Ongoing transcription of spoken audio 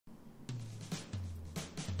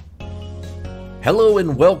Hello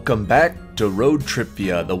and welcome back to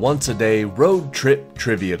ROADTRIpVIA, the once-a-day road trip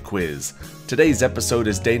trivia quiz. Today's episode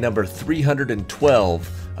is day number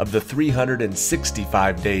 312 of the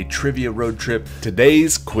 365-day trivia road trip.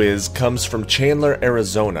 Today's quiz comes from Chandler,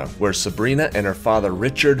 Arizona, where Sabrina and her father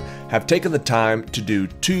Richard have taken the time to do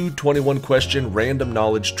two 21-question random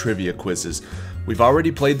knowledge trivia quizzes. We've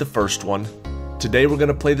already played the first one. Today we're going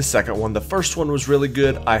to play the second one. The first one was really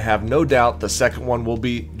good. I have no doubt the second one will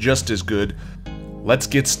be just as good. Let's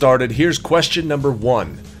get started. Here's question number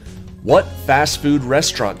 1. What fast food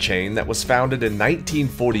restaurant chain that was founded in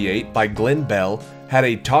 1948 by Glenn Bell had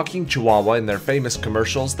a talking chihuahua in their famous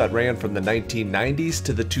commercials that ran from the 1990s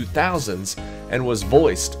to the 2000s and was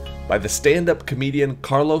voiced by the stand-up comedian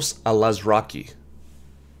Carlos Alazraqui?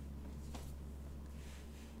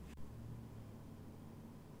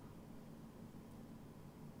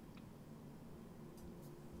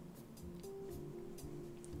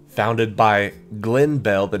 Founded by Glenn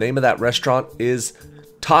Bell, the name of that restaurant is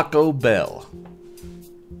Taco Bell.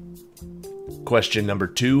 Question number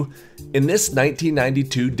 2. In this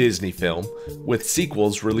 1992 Disney film, with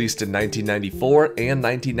sequels released in 1994 and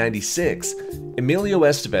 1996, Emilio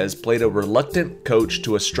Estevez played a reluctant coach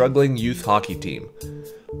to a struggling youth hockey team.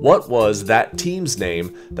 What was that team's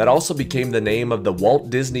name that also became the name of the Walt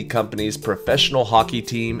Disney Company's professional hockey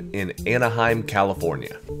team in Anaheim,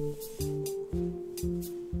 California?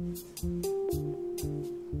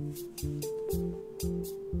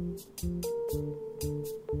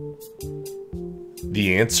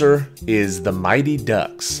 The answer is the Mighty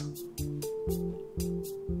Ducks.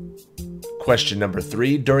 Question number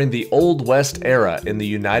 3. During the Old West era in the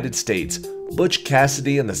United States, Butch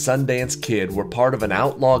Cassidy and the Sundance Kid were part of an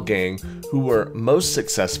outlaw gang who were most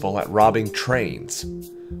successful at robbing trains.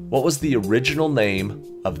 What was the original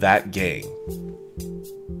name of that gang?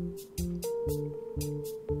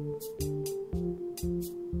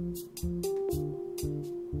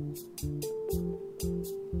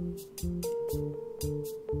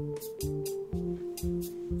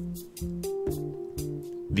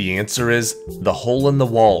 The answer is the Hole in the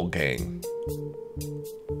Wall Gang.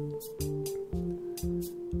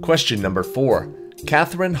 Question number 4.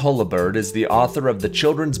 Catherine Hullabird is the author of the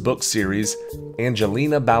children's book series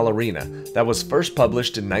Angelina Ballerina that was first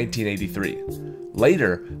published in 1983.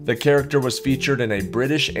 Later, the character was featured in a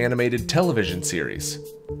British animated television series.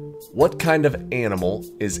 What kind of animal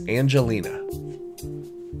is Angelina?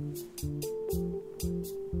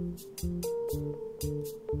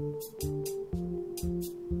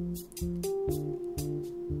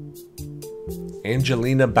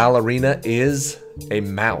 Angelina Ballerina is a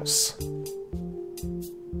mouse.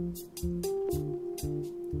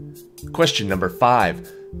 Question number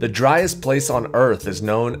 5. The driest place on Earth is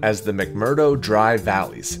known as the McMurdo Dry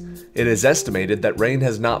Valleys. It is estimated that rain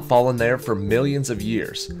has not fallen there for millions of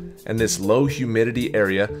years, and this low humidity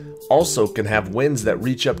area also can have winds that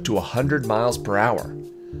reach up to 100 miles per hour.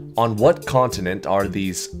 On what continent are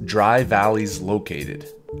these dry valleys located?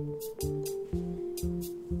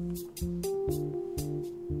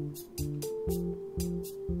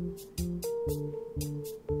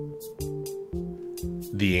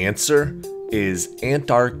 The answer is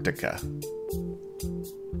Antarctica.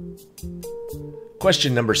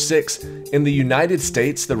 Question number 6. In the United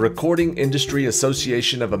States, the Recording Industry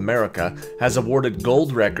Association of America has awarded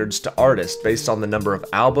gold records to artists based on the number of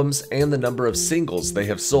albums and the number of singles they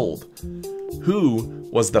have sold. Who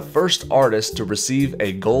was the first artist to receive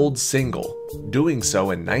a gold single, doing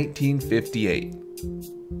so in 1958?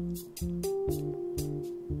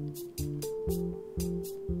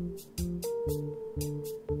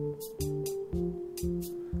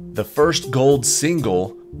 The first gold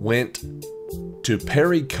single went to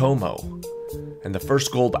Perry Como, and the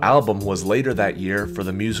first gold album was later that year for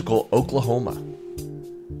the musical Oklahoma.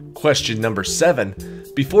 Question number 7.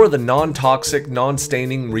 Before the non-toxic,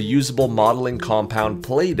 non-staining, reusable modeling compound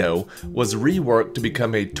Play-Doh was reworked to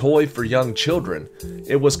become a toy for young children,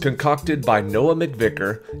 it was concocted by Noah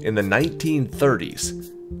McVicker in the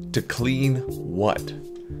 1930s to clean what?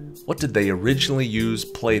 What did they originally use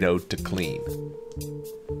Play-Doh to clean?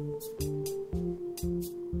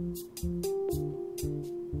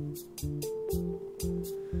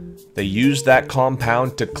 They used that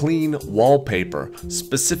compound to clean wallpaper,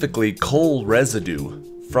 specifically coal residue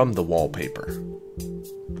from the wallpaper.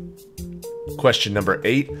 Question number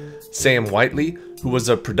 8. Sam Whiteley, who was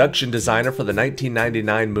a production designer for the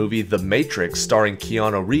 1999 movie The Matrix starring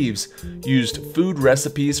Keanu Reeves, used food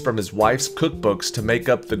recipes from his wife's cookbooks to make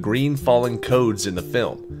up the green falling codes in the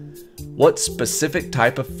film. What specific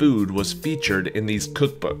type of food was featured in these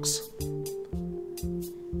cookbooks?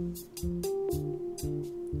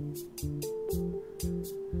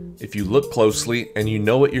 If you look closely and you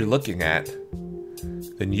know what you're looking at,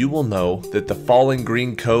 then you will know that the falling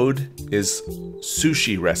green code is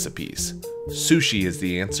sushi recipes. Sushi is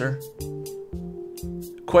the answer.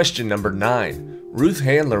 Question number 9. Ruth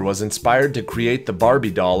Handler was inspired to create the Barbie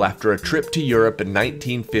doll after a trip to Europe in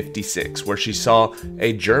 1956, where she saw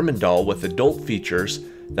a German doll with adult features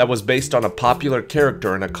that was based on a popular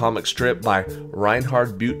character in a comic strip by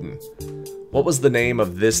Reinhard Butten. What was the name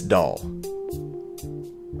of this doll?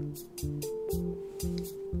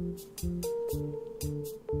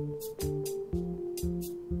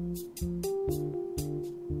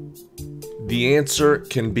 The answer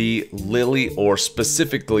can be Lily or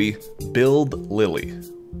specifically Build Lily,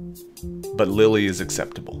 but Lily is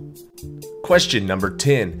acceptable. Question number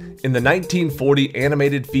 10. In the 1940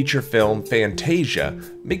 animated feature film Fantasia,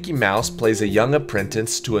 Mickey Mouse plays a young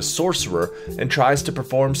apprentice to a sorcerer and tries to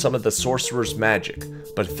perform some of the sorcerer's magic,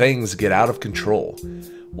 but things get out of control.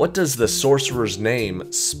 What does the sorcerer's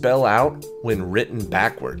name spell out when written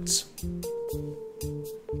backwards?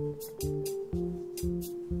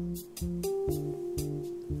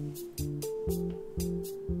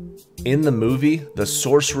 In the movie, the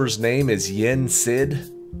sorcerer's name is Yen Sid,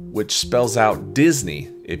 which spells out Disney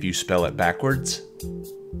if you spell it backwards.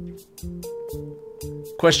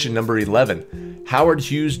 Question number 11. Howard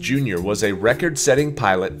Hughes Jr. was a record-setting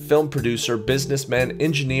pilot, film producer, businessman,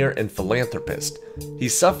 engineer, and philanthropist. He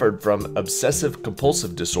suffered from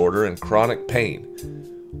obsessive-compulsive disorder and chronic pain.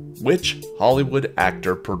 Which Hollywood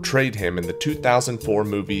actor portrayed him in the 2004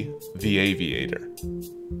 movie The Aviator?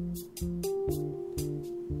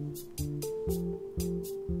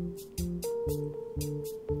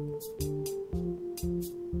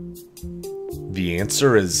 The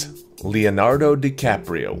answer is Leonardo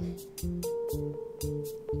DiCaprio.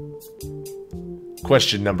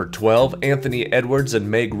 Question number 12. Anthony Edwards and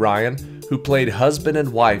Meg Ryan, who played husband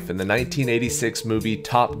and wife in the 1986 movie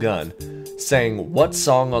Top Gun, sang what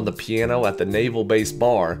song on the piano at the Naval Base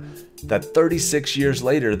Bar that 36 years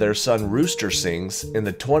later their son Rooster sings in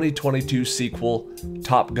the 2022 sequel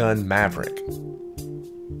Top Gun Maverick?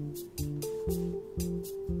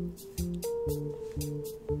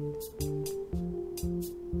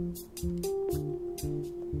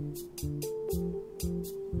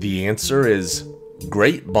 The answer is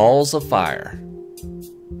Great Balls of Fire.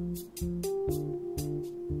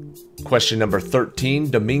 Question number 13.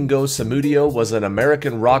 Domingo Samudio was an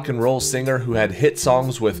American rock and roll singer who had hit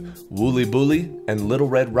songs with Wooly Bully and Little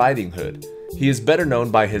Red Riding Hood. He is better known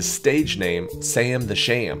by his stage name, Sam the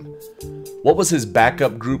Sham. What was his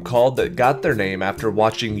backup group called that got their name after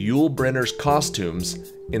watching Yul Brynner's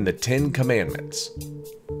costumes in the 10 Commandments?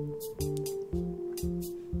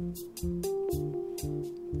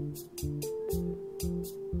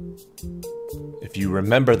 If you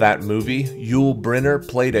remember that movie, Yul Brynner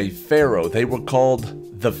played a pharaoh. They were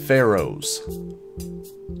called the Pharaohs.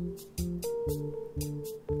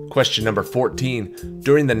 Question number 14.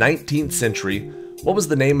 During the 19th century, what was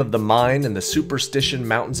the name of the mine in the Superstition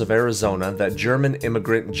Mountains of Arizona that German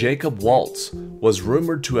immigrant Jacob Waltz was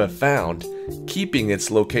rumored to have found, keeping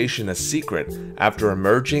its location a secret after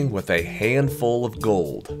emerging with a handful of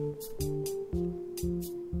gold?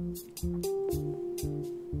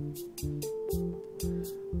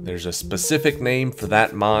 There's a specific name for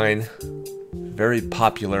that mine, very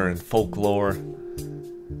popular in folklore.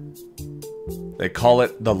 They call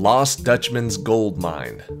it the Lost Dutchman's Gold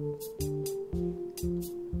Mine.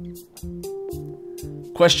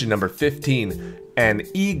 Question number 15. An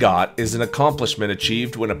EGOT is an accomplishment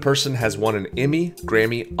achieved when a person has won an Emmy,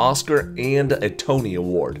 Grammy, Oscar, and a Tony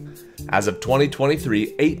Award. As of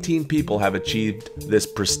 2023, 18 people have achieved this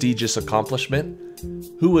prestigious accomplishment.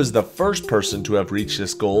 Who was the first person to have reached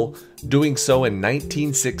this goal, doing so in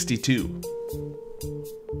 1962?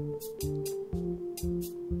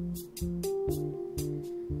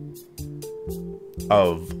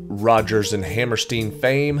 Of Rodgers and Hammerstein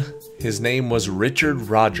fame, his name was Richard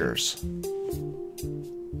Rodgers.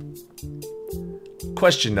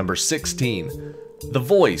 Question number 16. The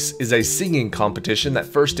Voice is a singing competition that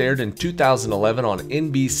first aired in 2011 on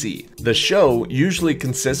NBC. The show usually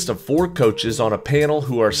consists of 4 coaches on a panel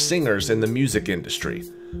who are singers in the music industry.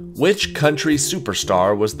 Which country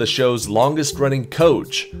superstar was the show's longest-running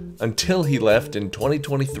coach until he left in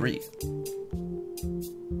 2023?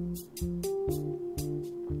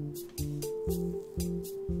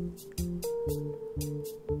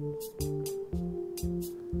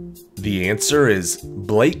 The answer is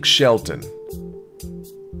Blake Shelton.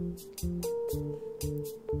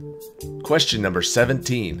 Question number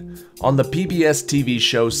 17. On the PBS TV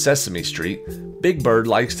show Sesame Street, Big Bird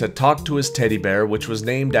likes to talk to his teddy bear, which was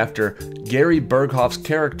named after Gary Berghoff's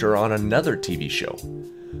character on another TV show.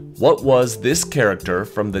 What was this character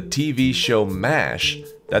from the TV show MASH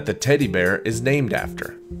that the teddy bear is named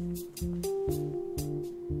after?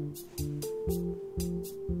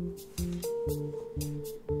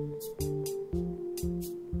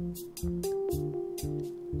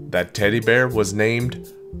 That teddy bear was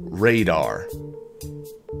named Radar.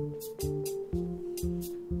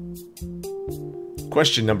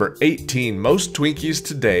 Question number 18. Most Twinkies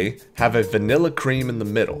today have a vanilla cream in the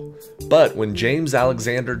middle, but when James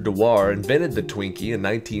Alexander Dewar invented the Twinkie in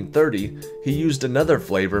 1930, he used another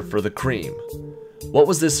flavor for the cream. What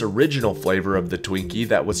was this original flavor of the Twinkie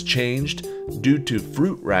that was changed due to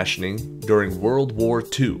fruit rationing during World War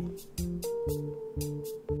II?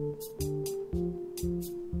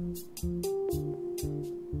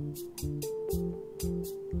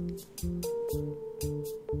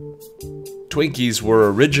 Twinkies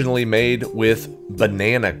were originally made with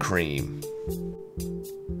banana cream.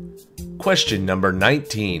 Question number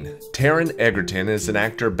 19. Taron Egerton is an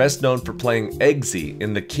actor best known for playing Eggsy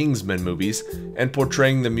in the Kingsman movies and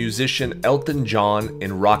portraying the musician Elton John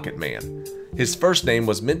in Rocket Man. His first name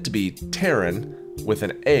was meant to be Taron with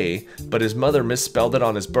an A, but his mother misspelled it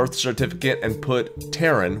on his birth certificate and put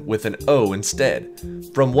Taron with an O instead.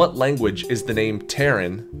 From what language is the name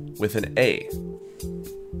Taron with an A?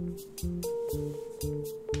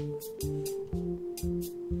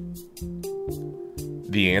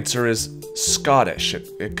 The answer is Scottish.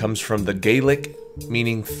 It comes from the Gaelic,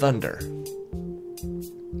 meaning thunder.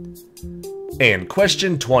 And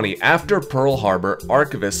question 20. After Pearl Harbor,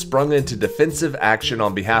 archivists sprung into defensive action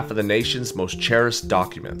on behalf of the nation's most cherished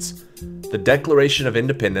documents. The Declaration of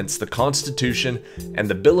Independence, the Constitution, and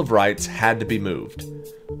the Bill of Rights had to be moved.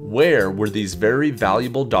 Where were these very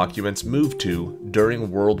valuable documents moved to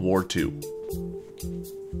during World War II?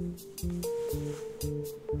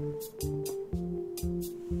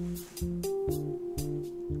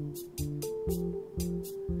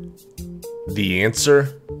 The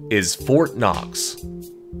answer is Fort Knox.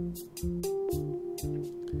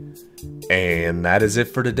 And that is it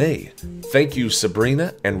for today. Thank you,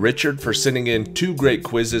 Sabrina and Richard, for sending in 2 great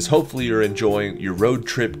quizzes. Hopefully you're enjoying your road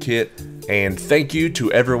trip kit. And thank you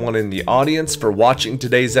to everyone in the audience for watching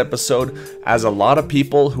today's episode. As a lot of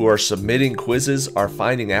people who are submitting quizzes are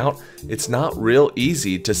finding out, it's not real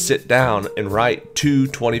easy to sit down and write 2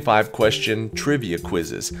 25-question trivia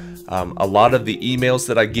quizzes. A lot of the emails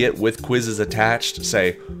that I get with quizzes attached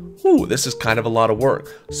say, ooh, this is kind of a lot of work.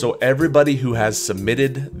 So everybody who has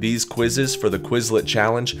submitted these quizzes for the Quizlet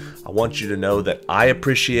challenge, I want you to know that I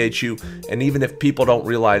appreciate you. And even if people don't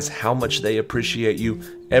realize how much they appreciate you,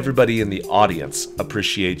 everybody in the audience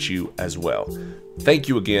appreciates you as well. Thank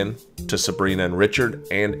you again to Sabrina and Richard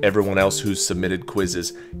and everyone else who's submitted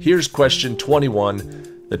quizzes. Here's question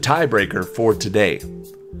 21, the tiebreaker for today.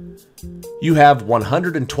 You have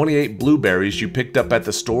 128 blueberries you picked up at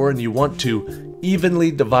the store and you want to evenly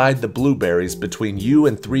divide the blueberries between you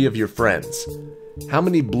and 3 of your friends. How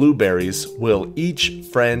many blueberries will each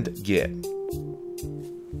friend get?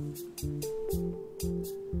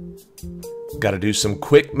 Got to do some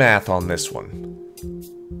quick math on this one.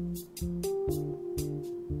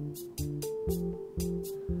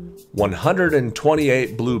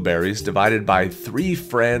 128 blueberries divided by 3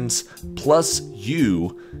 friends plus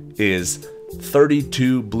you is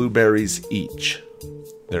 32 blueberries each.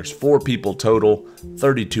 There's 4 people total.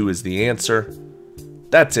 32 is the answer.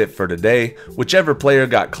 That's it for today. Whichever player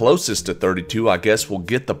got closest to 32, I guess, will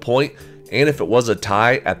get the point. And if it was a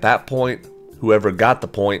tie at that point, whoever got the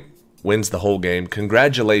point wins the whole game.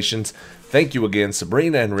 Congratulations. Thank you again,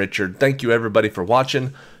 Sabrina and Richard. Thank you, everybody, for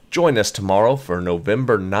watching. Join us tomorrow for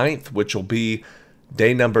November 9th, which will be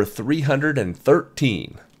day number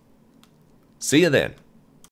 313. See you then.